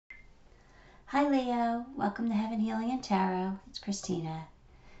Hi Leo, welcome to Heaven Healing and Tarot. It's Christina.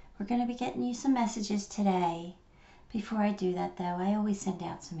 We're going to be getting you some messages today. Before I do that though, I always send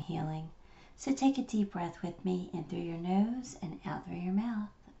out some healing. So take a deep breath with me in through your nose and out through your mouth.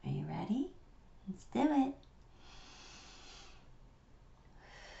 Are you ready? Let's do it.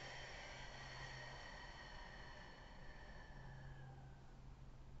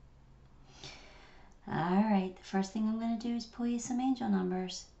 Alright, the first thing I'm going to do is pull you some angel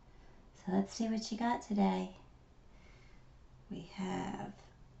numbers. So let's see what you got today. We have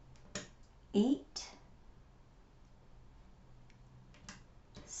 8,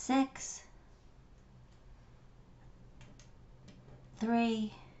 6,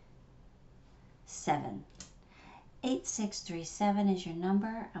 3, 7. 8637 is your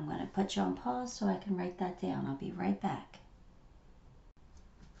number. I'm going to put you on pause so I can write that down. I'll be right back.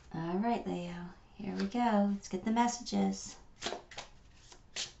 All right, Leo, here we go. Let's get the messages.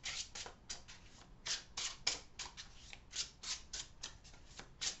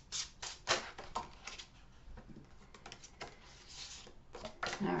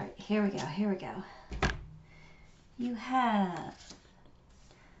 All right, here we go. You have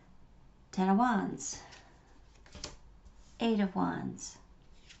 10 of Wands, 8 of Wands,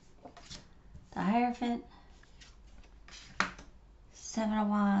 the Hierophant, 7 of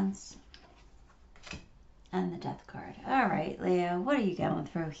Wands, and the Death card. All right, Leo, what are you going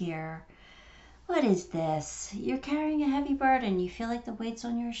through here? What is this? You're carrying a heavy burden. You feel like the weight's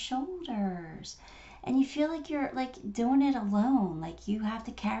on your shoulders. And you feel like you're doing it alone. Like you have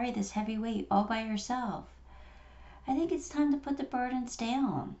to carry this heavy weight all by yourself. I think it's time to put the burdens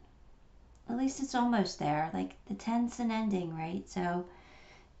down. At least it's almost there. Like the 10's an ending, right? So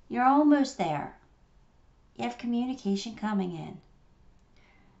you're almost there. You have communication coming in.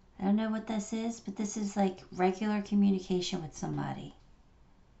 I don't know what this is, but this is like regular communication with somebody.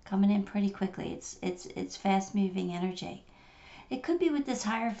 Coming in pretty quickly. It's fast moving energy. It could be with this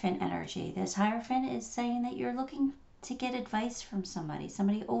Hierophant energy. This Hierophant is saying that you're looking to get advice from somebody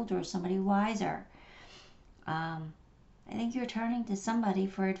older, somebody wiser. I think you're turning to somebody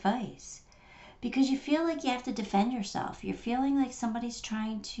for advice because you feel like you have to defend yourself. You're feeling like somebody's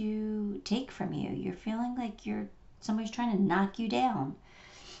trying to take from you. You're feeling like somebody's trying to knock you down.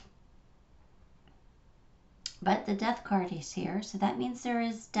 But the Death card is here, so that means there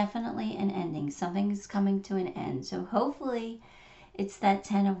is definitely an ending. Something is coming to an end. So hopefully it's that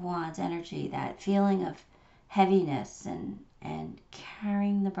 10 of Wands energy, that feeling of heaviness and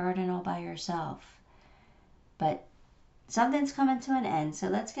carrying the burden all by yourself. But something's coming to an end. So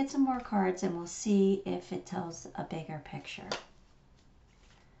let's get some more cards and we'll see if it tells a bigger picture.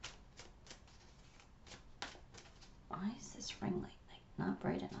 Why is this ring light not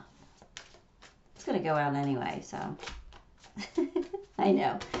bright enough? It's going to go out anyway, so I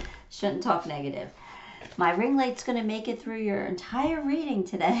know. Shouldn't talk negative. My ring light's going to make it through your entire reading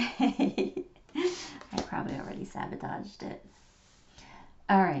today. I probably already sabotaged it.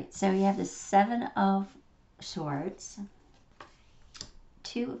 All right, so you have the 7 of Swords,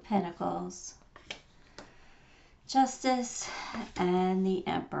 2 of Pentacles, Justice, and the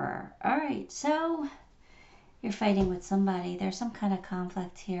Emperor. All right, so you're fighting with somebody. There's some kind of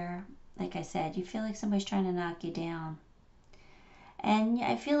conflict here. Like I said, you feel like somebody's trying to knock you down. And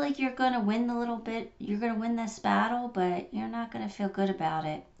I feel like you're going to win a little bit. You're going to win this battle, but you're not going to feel good about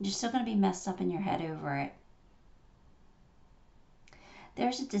it. You're still going to be messed up in your head over it.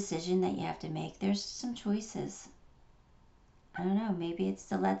 There's a decision that you have to make. There's some choices. I don't know. Maybe it's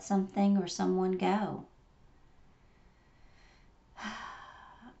to let something or someone go.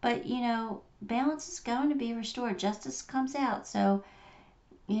 But, you know, balance is going to be restored. Justice comes out. So,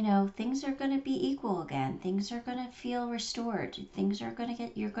 you know, things are going to be equal again. Things are going to feel restored. Things are going to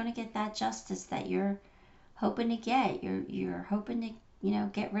get, you're going to get that justice that you're hoping to get. You're hoping to, you know,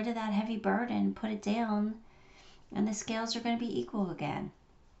 get rid of that heavy burden, put it down, and the scales are going to be equal again.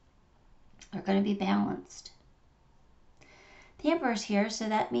 They're going to be balanced. The Emperor's here, so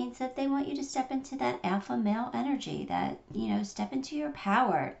that means that they want you to step into that alpha male energy, that, you know, step into your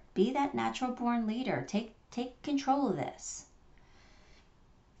power. Be that natural born leader. Take control of this.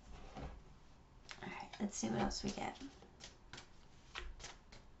 Let's see what else we get.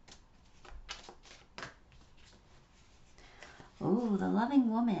 Oh, the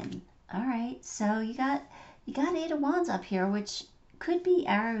loving woman. All right, so you got 8 of Wands up here, which could be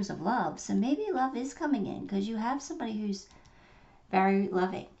arrows of love. So maybe love is coming in because you have somebody who's very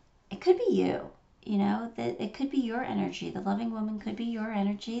loving. It could be you. You know, that it could be your energy. The loving woman could be your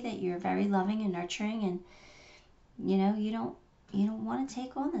energy, that you're very loving and nurturing, and, you know, you don't want to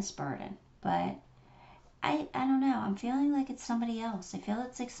take on this burden, but I don't know. I'm feeling like it's somebody else. I feel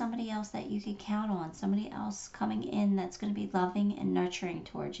it's like somebody else that you can count on. Somebody else coming in that's going to be loving and nurturing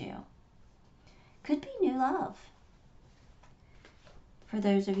towards you. Could be new love. For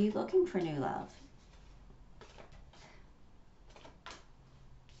those of you looking for new love.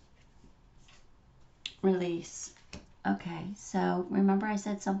 Release. Okay, so remember I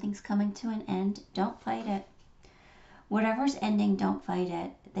said something's coming to an end. Don't fight it. Whatever's ending, don't fight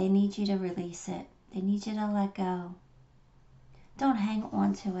it. They need you to release it. They need you to let go. Don't hang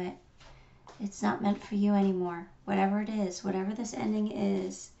on to it. It's not meant for you anymore. Whatever it is, whatever this ending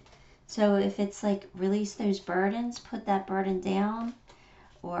is. So if it's like release those burdens, put that burden down,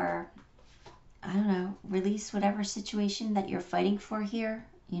 or I don't know, release whatever situation that you're fighting for here.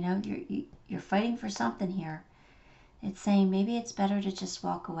 You know, you're fighting for something here. It's saying maybe it's better to just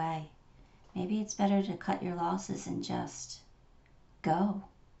walk away. Maybe it's better to cut your losses and just go.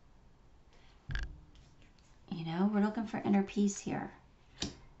 You know, we're looking for inner peace here.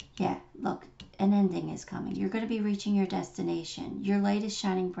 Yeah, look, an ending is coming. You're going to be reaching your destination. Your light is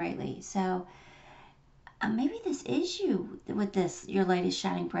shining brightly. So maybe this is you with this, your light is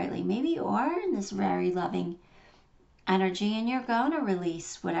shining brightly. Maybe you are in this very loving energy and you're going to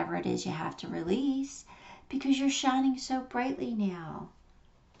release whatever it is you have to release because you're shining so brightly now.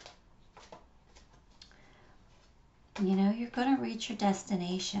 You know, you're going to reach your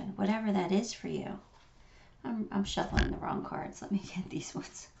destination, whatever that is for you. I'm shuffling the wrong cards. Let me get these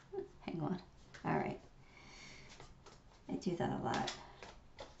ones. Hang on. All right. I do that a lot.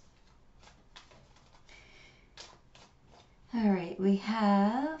 All right. We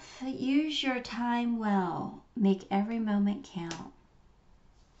have use your time well. Make every moment count.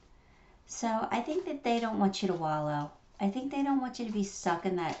 So I think that they don't want you to wallow. I think they don't want you to be stuck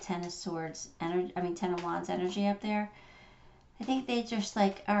in that Ten of Swords energy. I mean, Ten of Wands energy up there. I think they just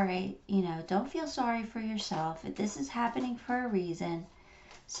like, all right, you know, don't feel sorry for yourself. This is happening for a reason.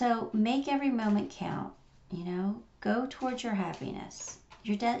 So make every moment count, you know, go towards your happiness.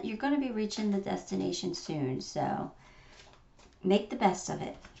 You're going to be reaching the destination soon. So make the best of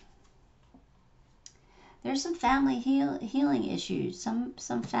it. There's some family healing issues, some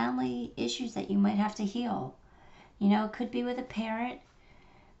family issues that you might have to heal. You know, it could be with a parent,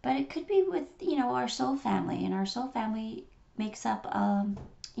 but it could be with, you know, our soul family. And our soul family makes up,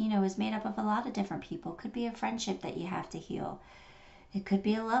 you know, is made up of a lot of different people. It could be a friendship that you have to heal. It could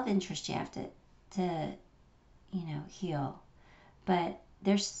be a love interest you have to you know, heal. But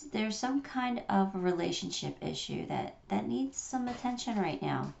there's some kind of a relationship issue that needs some attention right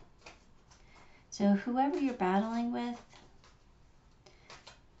now. So whoever you're battling with,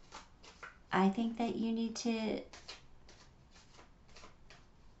 I think that you need to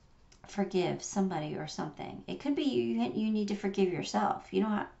forgive somebody or something. It could be you need to forgive yourself. You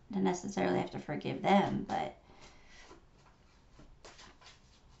don't necessarily have to forgive them, but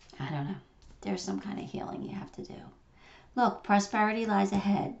I don't know. There's some kind of healing you have to do. Look, prosperity lies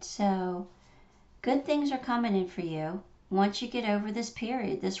ahead. So good things are coming in for you once you get over this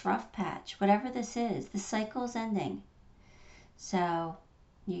period, this rough patch, whatever this is. The cycle's ending. So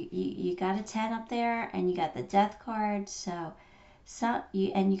you got a 10 up there, and you got the death card. So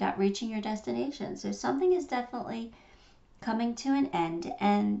you got reaching your destination. So something is definitely coming to an end,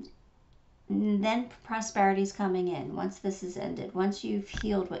 and then prosperity's coming in once this is ended, once you've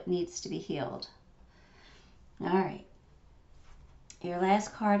healed what needs to be healed. All right. Your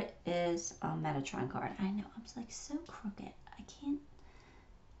last card is a Metatron card. I know, I'm like so crooked. I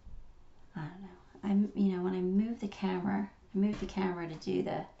don't know. You know, when I move the camera to do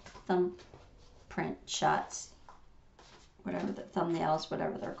the thumbprint shots, whatever the thumbnails,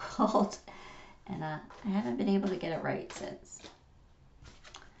 whatever they're called. And I haven't been able to get it right since.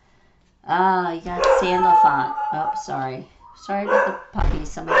 Ah, you got Sandalphon. Oh, sorry. Sorry about the puppies.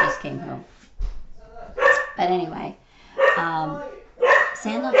 Somebody just came home. But anyway,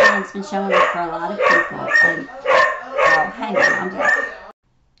 Sandalphon's been showing up for a lot of people. And, oh, hang on.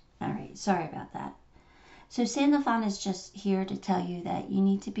 All right. Sorry about that. So Sandalphon is just here to tell you that you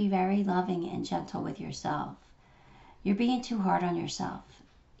need to be very loving and gentle with yourself. You're being too hard on yourself.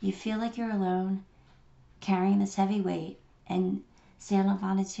 You feel like you're alone, carrying this heavy weight, and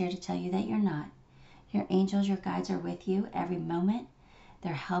Sandalphon is here to tell you that you're not. Your angels, your guides are with you every moment.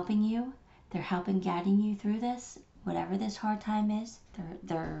 They're helping you. They're guiding you through this, whatever this hard time is.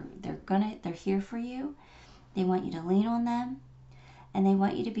 They're here for you. They want you to lean on them, and they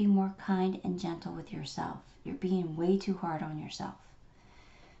want you to be more kind and gentle with yourself. You're being way too hard on yourself.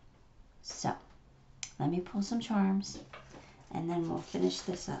 So, let me pull some charms, and then we'll finish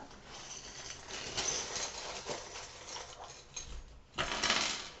this up.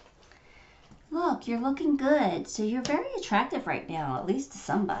 Look, look, you're looking good. So you're very attractive right now, at least to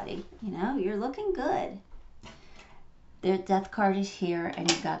somebody. You know, you're looking good. The death card is here,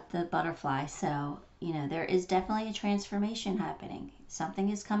 and you got the butterfly. So, you know, there is definitely a transformation happening. Something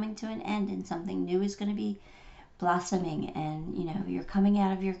is coming to an end, and something new is going to be blossoming. And, you know, you're coming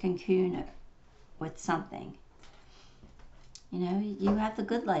out of your cocoon with something. You know, you have the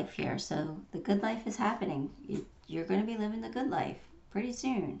good life here. So the good life is happening. You're going to be living the good life pretty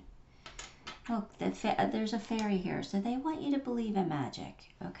soon. Look, there's a fairy here. So they want you to believe in magic,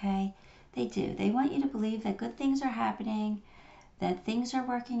 okay? They do. They want you to believe that good things are happening, that things are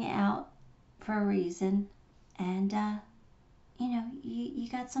working out for a reason, and, you know, you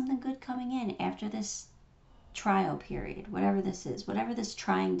got something good coming in after this trial period, whatever this is, whatever this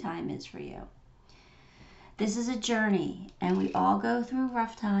trying time is for you. This is a journey, and we all go through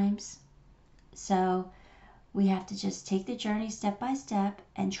rough times, so we have to just take the journey step by step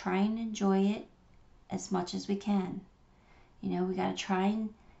and try and enjoy it as much as we can. You know, we got to try and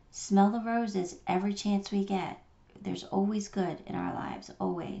smell the roses every chance we get. There's always good in our lives,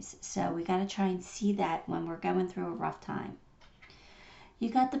 always. So we got to try and see that when we're going through a rough time. You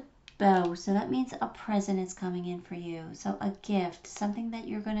got the bow, so that means a present is coming in for you. So a gift, something that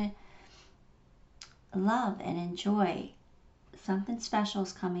you're going to love and enjoy. Something special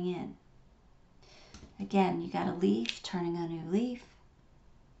is coming in. Again, you got a leaf, turning a new leaf.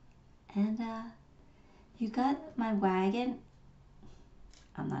 And you got my wagon.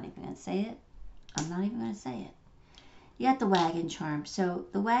 I'm not even going to say it. I'm not even going to say it. You got the wagon charm. So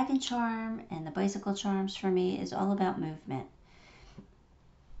the wagon charm and the bicycle charms for me is all about movement.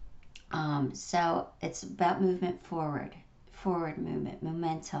 So it's about movement forward movement,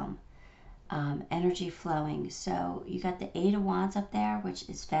 momentum, energy flowing. So you got the 8 of Wands up there, which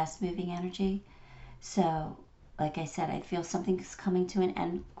is fast moving energy. So like I said, I feel something's coming to an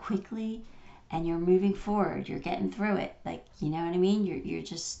end quickly, and you're moving forward. You're getting through it. Like, you know what I mean? You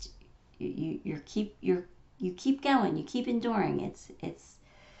keep going. You keep enduring. It's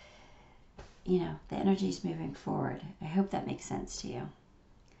you know, the energy's moving forward. I hope that makes sense to you.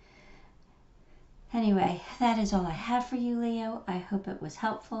 Anyway, that is all I have for you, Leo. I hope it was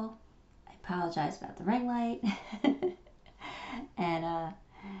helpful. I apologize about the ring light. And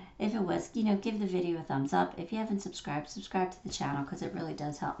if it was, you know, give the video a thumbs up. If you haven't subscribed, subscribe to the channel, because it really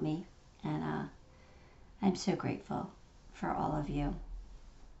does help me. And I'm so grateful for all of you.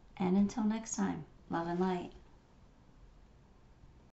 And until next time, love and light.